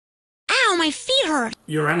Ow, my feet hurt!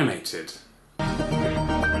 You're animated.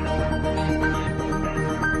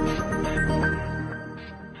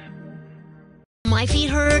 My feet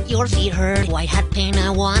hurt, your feet hurt. White hat pain,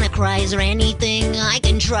 I wanna cry. Is there anything I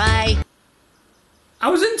can try? I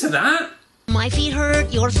was into that. My feet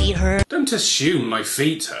hurt, your feet hurt. Don't assume my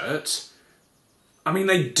feet hurt. I mean,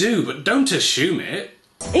 they do, but don't assume it.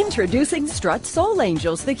 Introducing Strutz Soul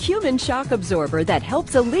Angels, the human shock absorber that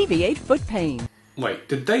helps alleviate foot pain. Wait,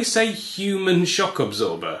 did they say human shock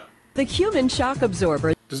absorber? The human shock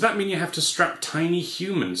absorber. Does that mean you have to strap tiny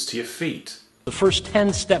humans to your feet? The first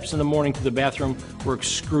 10 steps in the morning to the bathroom were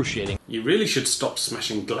excruciating. You really should stop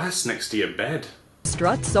smashing glass next to your bed.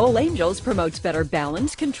 Strutz Soul Angels promotes better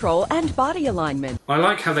balance, control, and body alignment. I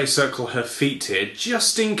like how they circle her feet here,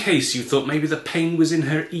 just in case you thought maybe the pain was in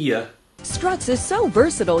her ear. Strutz is so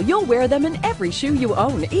versatile, you'll wear them in every shoe you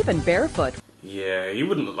own, even barefoot. Yeah, you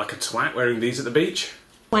wouldn't look like a twat wearing these at the beach.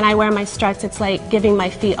 When I wear my Strutz, it's like giving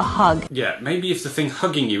my feet a hug. Yeah, maybe if the thing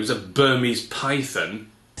hugging you is a Burmese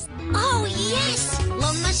python. Oh, yes!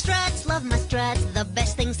 Love my struts, the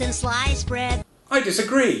best thing since sliced bread. I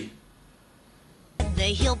disagree.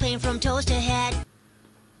 They heal pain from toes to head.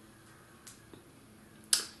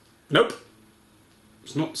 Nope.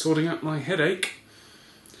 It's not sorting out my headache.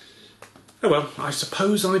 Oh well, I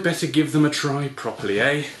suppose I better give them a try properly,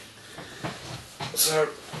 eh? So,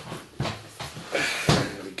 there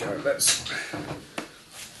we go, let's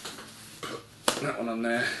put that one on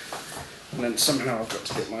there, and then somehow I've got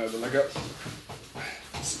to get my other leg up.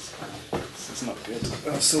 This is not good.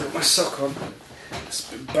 I've still got my sock on.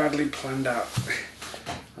 It's been badly planned out.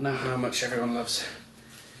 I know how much everyone loves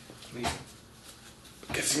me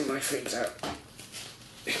getting my feet out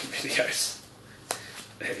in videos.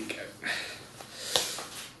 There we go.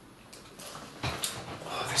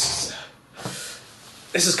 Oh,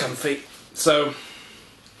 this is comfy. So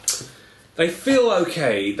they feel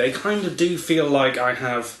okay. They kind of do feel like I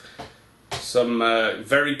have some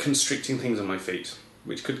very constricting things on my feet,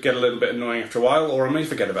 which could get a little bit annoying after a while, or I may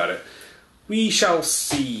forget about it. We shall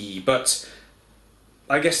see, but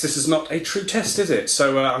I guess this is not a true test, is it?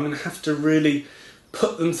 So I'm going to have to really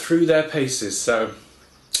put them through their paces, so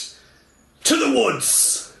to the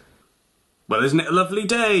woods! Well, isn't it a lovely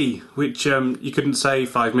day? Which you couldn't say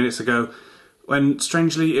 5 minutes ago, when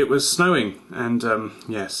strangely it was snowing, and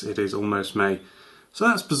yes, it is almost May. So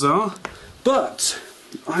that's bizarre, but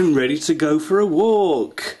I'm ready to go for a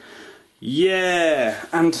walk. Yeah,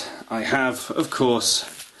 and I have, of course,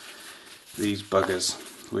 these buggers,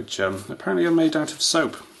 which apparently are made out of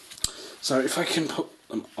soap. So if I can put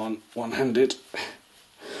them on one-handed,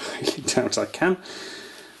 I doubt I can.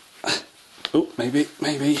 Oh, maybe.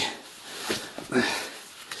 Yeah.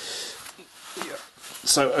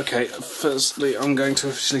 So, okay, firstly I'm going to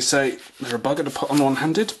officially say they're a bugger to put on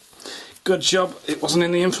one-handed. Good job it wasn't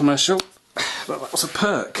in the infomercial, but that was a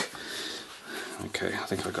perk. Okay, I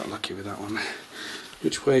think I got lucky with that one.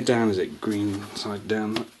 Which way down is it? Green side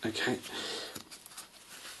down. Okay.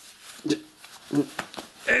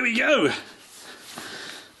 There we go!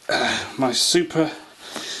 My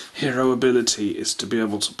superhero ability is to be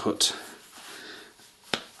able to put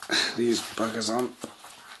these buggers on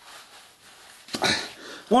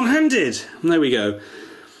one-handed! There we go.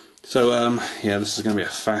 So, yeah, this is going to be a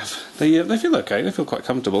faff. They feel okay, they feel quite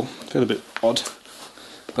comfortable. Feel a bit odd,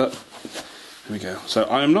 but here we go. So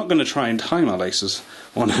I am not going to try and tie my laces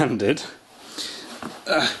one-handed.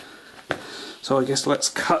 So I guess let's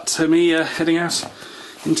cut to me heading out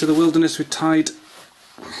into the wilderness with tied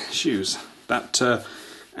shoes. That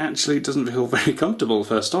actually doesn't feel very comfortable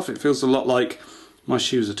first off. It feels a lot like my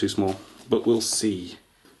shoes are too small, but we'll see.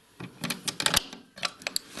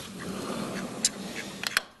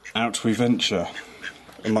 Out we venture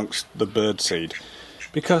amongst the birdseed,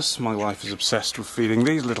 because my wife is obsessed with feeding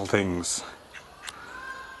these little things.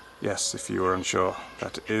 Yes, if you were unsure,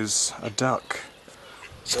 that is a duck.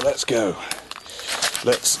 So let's go.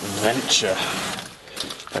 Let's venture.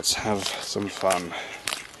 Let's have some fun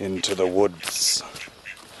into the woods.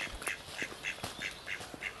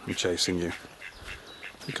 I'm chasing you.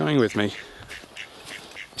 You're coming with me.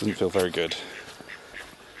 Doesn't feel very good.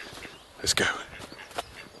 Let's go.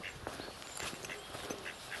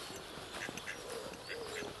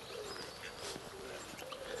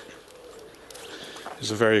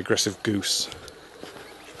 There's a very aggressive goose.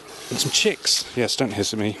 And some chicks. Yes, don't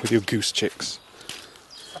hiss at me with your goose chicks.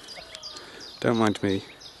 Don't mind me.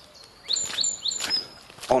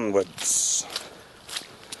 Onwards.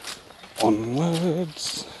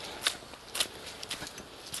 Onwards.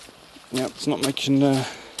 Yeah, it's not making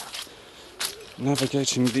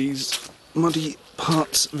navigating these muddy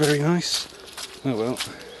parts very nice. Oh well.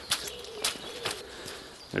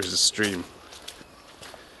 There's a stream.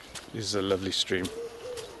 This is a lovely stream.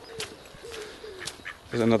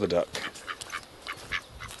 There's another duck.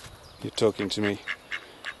 You're talking to me.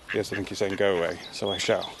 Yes, I think you're saying go away, so I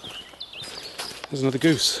shall. There's another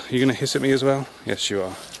goose. Are you going to hiss at me as well? Yes, you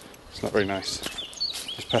are. It's not very nice.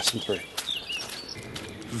 Just passing through.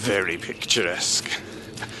 Very picturesque.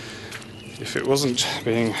 If it wasn't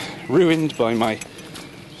being ruined by my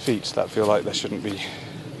feet, that feel like there shouldn't be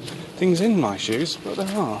things in my shoes, but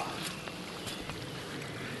there are.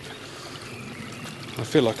 I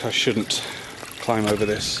feel like I shouldn't climb over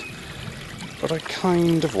this, but I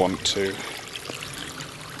kind of want to.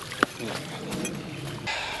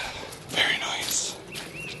 Very nice.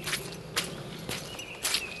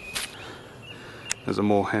 There's a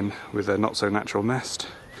moorhen with a not so natural nest,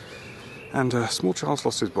 and a small child's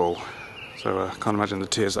lost his ball, so I can't imagine the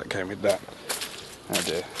tears that came with that. Oh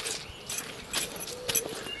dear.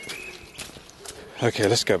 Okay,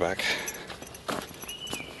 let's go back.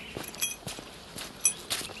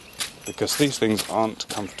 Because these things aren't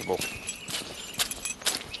comfortable.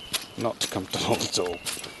 Not comfortable at all.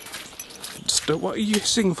 What are you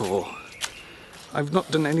hissing for? I've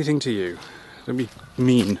not done anything to you. Don't be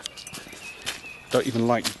mean. Don't even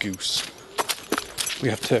like goose. We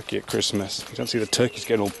have turkey at Christmas. You don't see the turkeys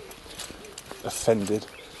getting all offended.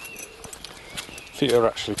 Feet are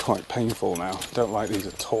actually quite painful now. Don't like these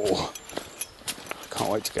at all. Can't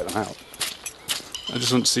wait to get them out. I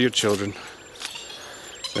just want to see your children.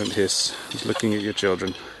 Don't hiss. Just looking at your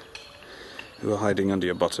children who are hiding under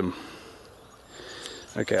your bottom.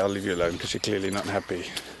 Okay, I'll leave you alone because you're clearly not happy.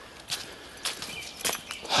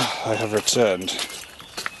 I have returned.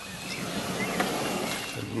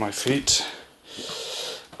 And my feet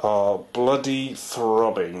are bloody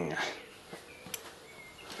throbbing.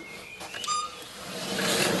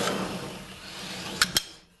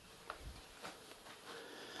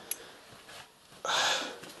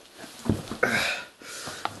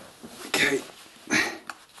 Okay.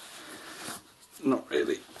 Not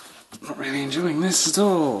really enjoying this at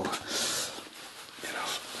all.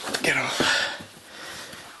 Get off.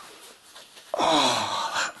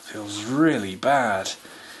 Oh, that feels really bad.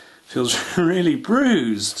 Feels really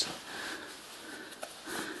bruised.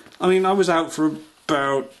 I mean, I was out for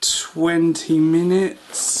about 20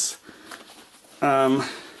 minutes.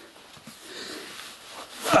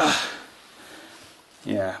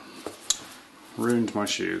 Yeah. Ruined my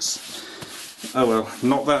shoes. Oh well,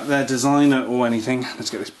 not that they're designer or anything. Let's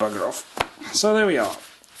get this bugger off. So there we are.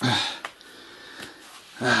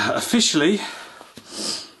 Officially,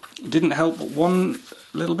 it didn't help one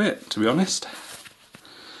little bit, to be honest.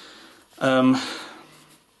 Not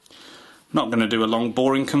going to do a long,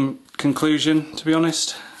 boring conclusion, to be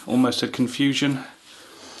honest. Almost a confusion.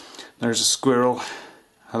 There's a squirrel.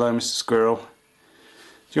 Hello, Mr. Squirrel.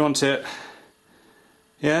 Do you want it?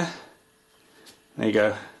 Yeah? There you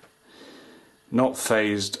go. Not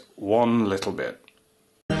phased one little bit.